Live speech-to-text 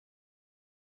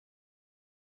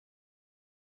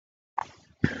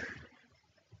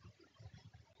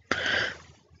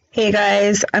Hey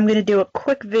guys, I'm going to do a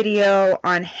quick video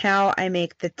on how I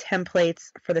make the templates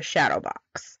for the shadow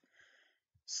box.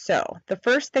 So the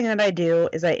first thing that I do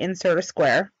is I insert a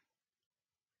square.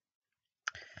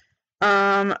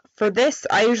 For this,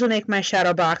 I usually make my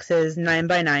shadow boxes 9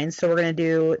 by 9, so we're going to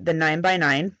do the 9 by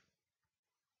 9.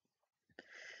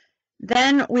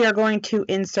 Then we are going to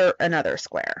insert another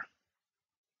square.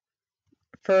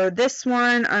 For this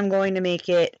one, I'm going to make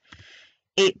it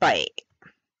 8 by 8.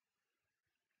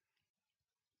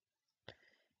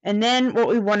 And then what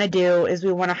we want to do is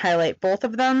we want to highlight both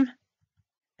of them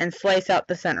and slice out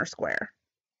the center square.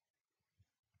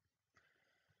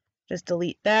 Just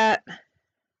delete that.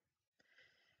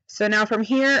 So now from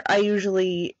here, I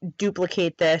usually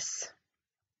duplicate this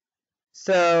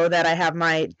so that I have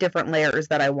my different layers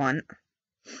that I want.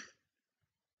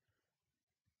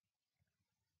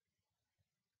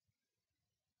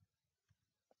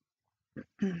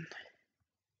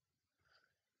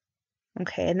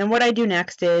 Okay, and then what I do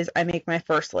next is I make my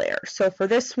first layer. So for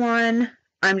this one,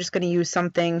 I'm just going to use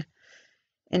something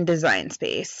in Design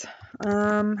Space. We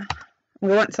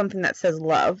want something that says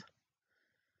love.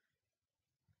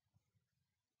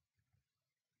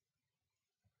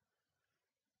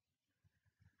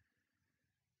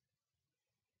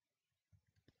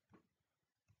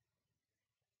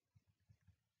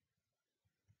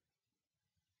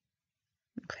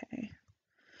 Okay,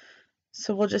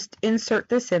 so we'll just insert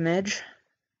this image.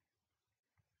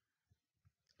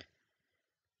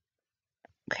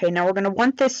 Okay, now we're going to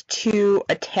want this to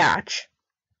attach.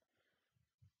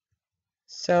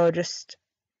 So just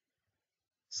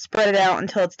spread it out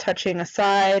until it's touching a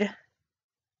side.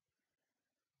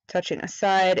 Touching a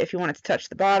side. If you want it to touch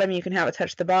the bottom, you can have it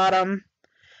touch the bottom.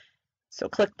 So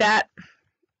click that,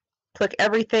 click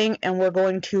everything, and we're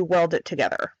going to weld it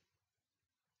together.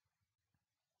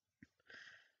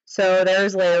 So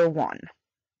there's layer 1.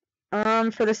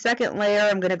 For the second layer,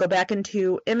 I'm going to go back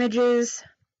into Images.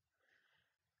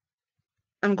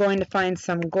 I'm going to find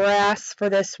some grass for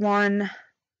this one.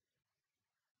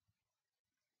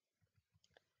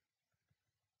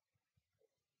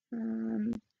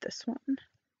 This one.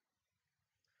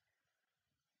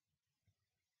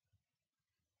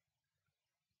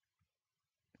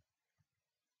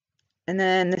 And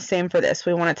then the same for this.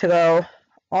 We want it to go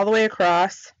all the way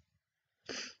across.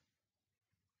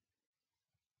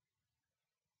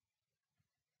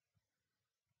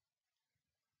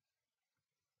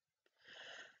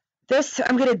 This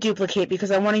I'm going to duplicate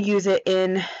because I want to use it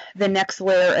in the next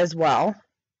layer as well.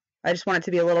 I just want it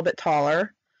to be a little bit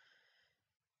taller.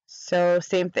 So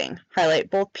same thing. Highlight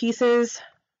both pieces,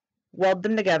 weld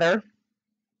them together.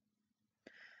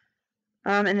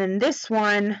 And then this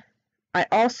one, I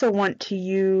also want to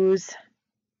use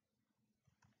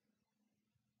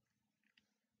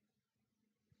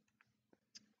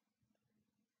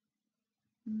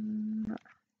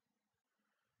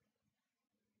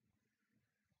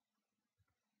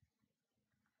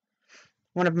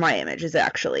one of my images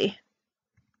actually.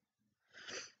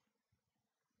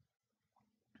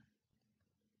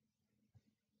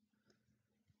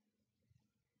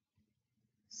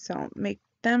 So make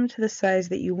them to the size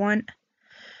that you want.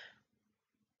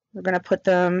 We're going to put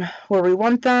them where we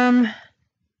want them.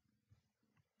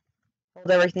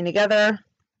 Hold everything together.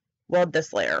 Weld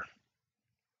this layer.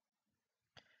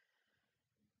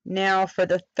 Now for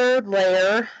the third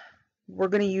layer, we're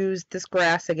going to use this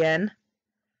grass again.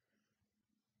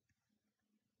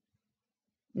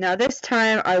 Now this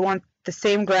time I want the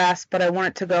same grass, but I want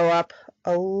it to go up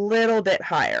a little bit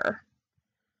higher.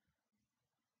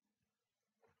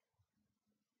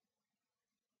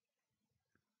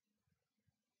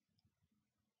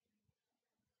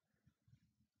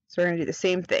 So we're going to do the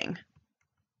same thing.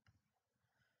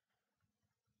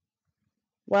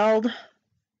 Weld.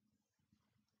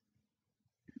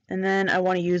 And then I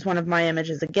want to use one of my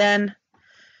images again.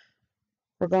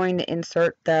 We're going to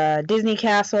insert the Disney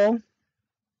castle.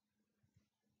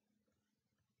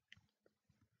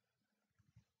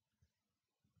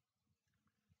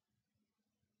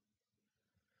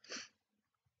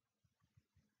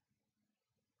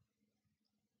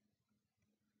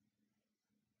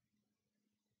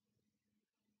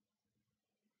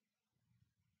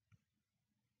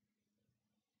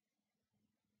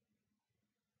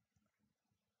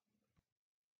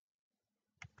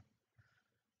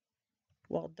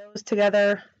 Weld those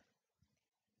together.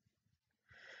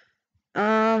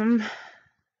 I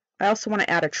also want to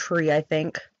add a tree, I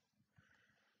think.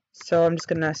 So I'm just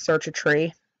going to search a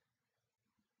tree.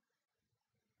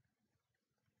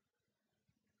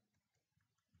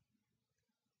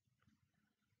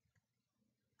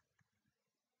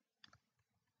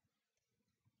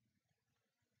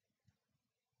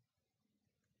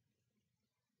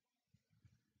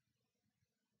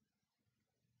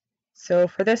 So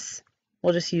for this,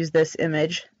 we'll just use this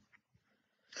image.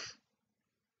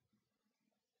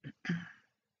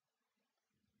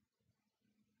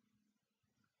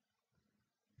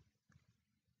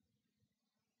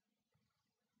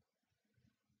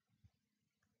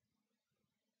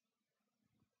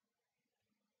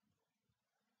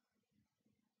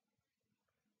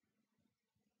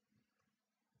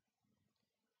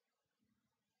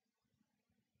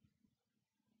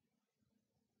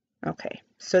 Okay,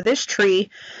 so this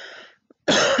tree,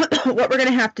 what we're going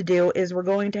to have to do is we're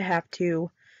going to have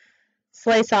to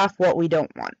slice off what we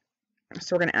don't want.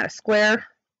 So we're going to add a square,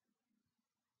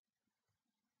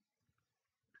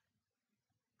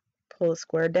 pull the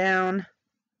square down,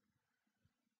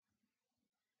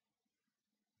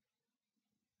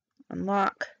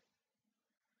 unlock,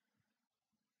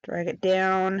 drag it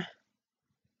down,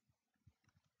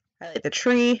 highlight the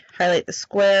tree, highlight the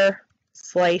square,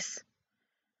 slice.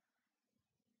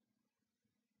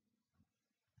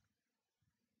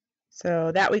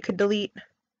 So that we could delete,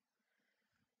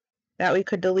 that we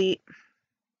could delete,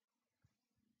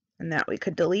 and that we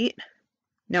could delete.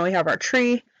 Now we have our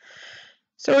tree.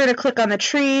 So we're going to click on the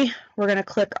tree, we're going to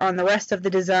click on the rest of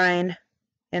the design,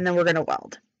 and then we're going to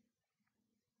weld.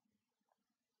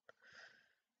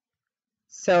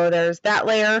 So there's that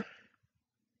layer.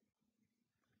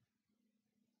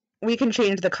 We can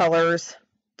change the colors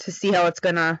to see how it's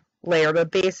going to layer,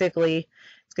 but basically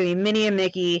it's going to be Minnie and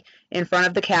Mickey in front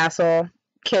of the castle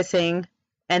kissing,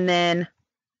 and then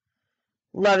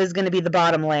love is going to be the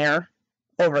bottom layer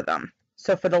over them.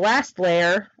 So for the last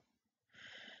layer,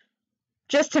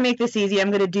 just to make this easy, I'm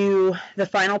going to do the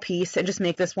final piece and just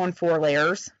make this one 4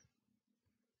 layers.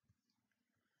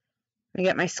 I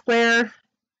get my square,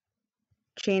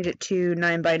 change it to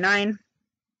 9 by 9.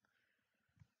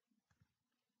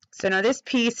 So now this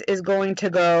piece is going to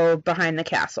go behind the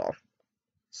castle.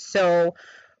 So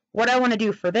what I want to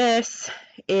do for this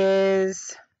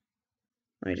is,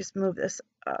 let me just move this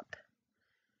up.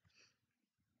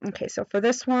 Okay, so for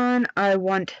this one, I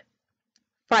want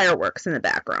fireworks in the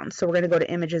background. So we're going to go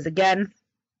to images again.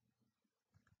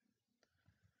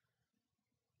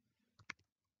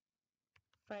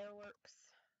 Fireworks.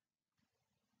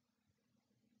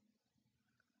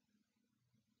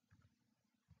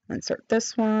 Insert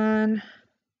this one.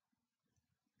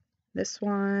 This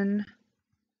one.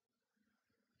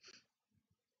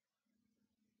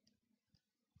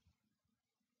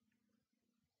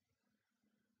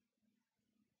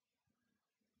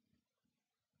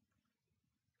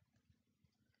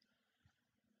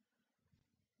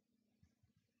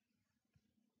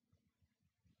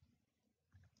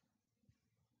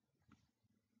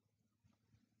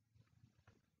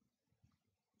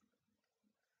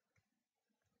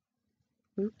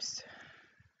 Oops.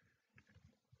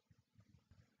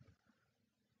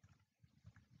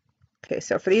 Okay,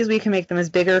 so for these we can make them as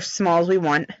big or small as we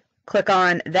want. Click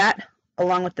on that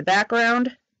along with the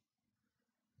background.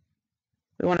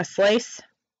 We want to slice.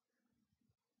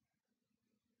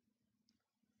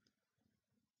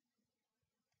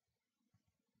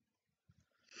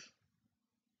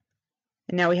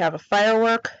 And now we have a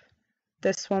firework.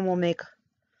 This one we'll make a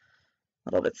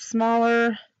little bit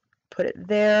smaller. Put it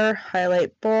there,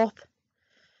 highlight both,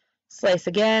 slice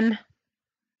again.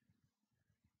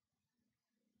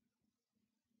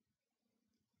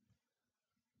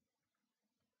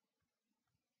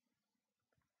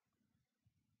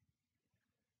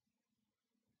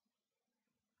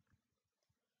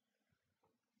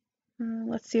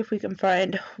 Let's see if we can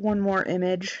find one more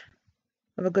image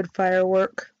of a good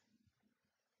firework.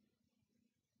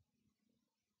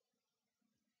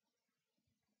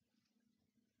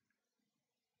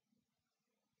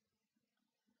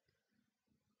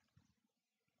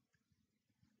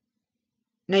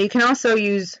 Now you can also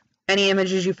use any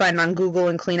images you find on Google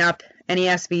and clean up any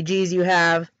SVGs you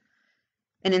have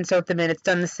and insert them in. It's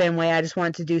done the same way. I just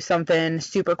wanted to do something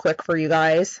super quick for you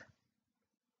guys.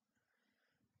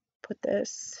 Put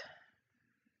this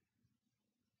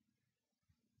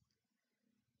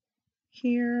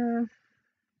here.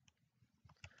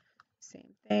 Same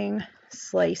thing.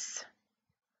 Slice.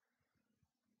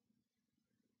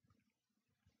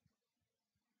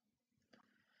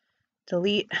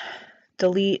 Delete.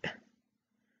 Delete.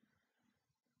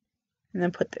 And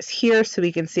then put this here so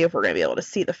we can see if we're going to be able to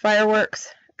see the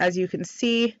fireworks. As you can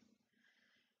see,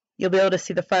 you'll be able to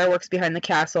see the fireworks behind the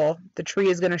castle. The tree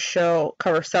is going to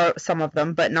cover some of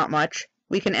them, but not much.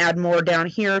 We can add more down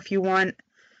here if you want.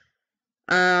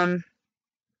 You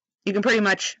can pretty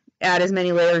much add as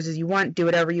many layers as you want, do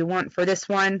whatever you want. For this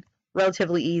one,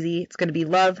 relatively easy. It's going to be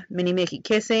love, Minnie Mickey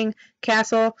kissing,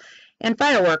 castle, and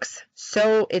fireworks.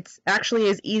 So it's actually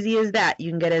as easy as that. You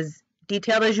can get as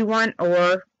detailed as you want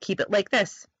or keep it like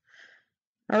this.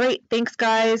 All right, thanks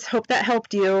guys. Hope that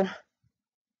helped you.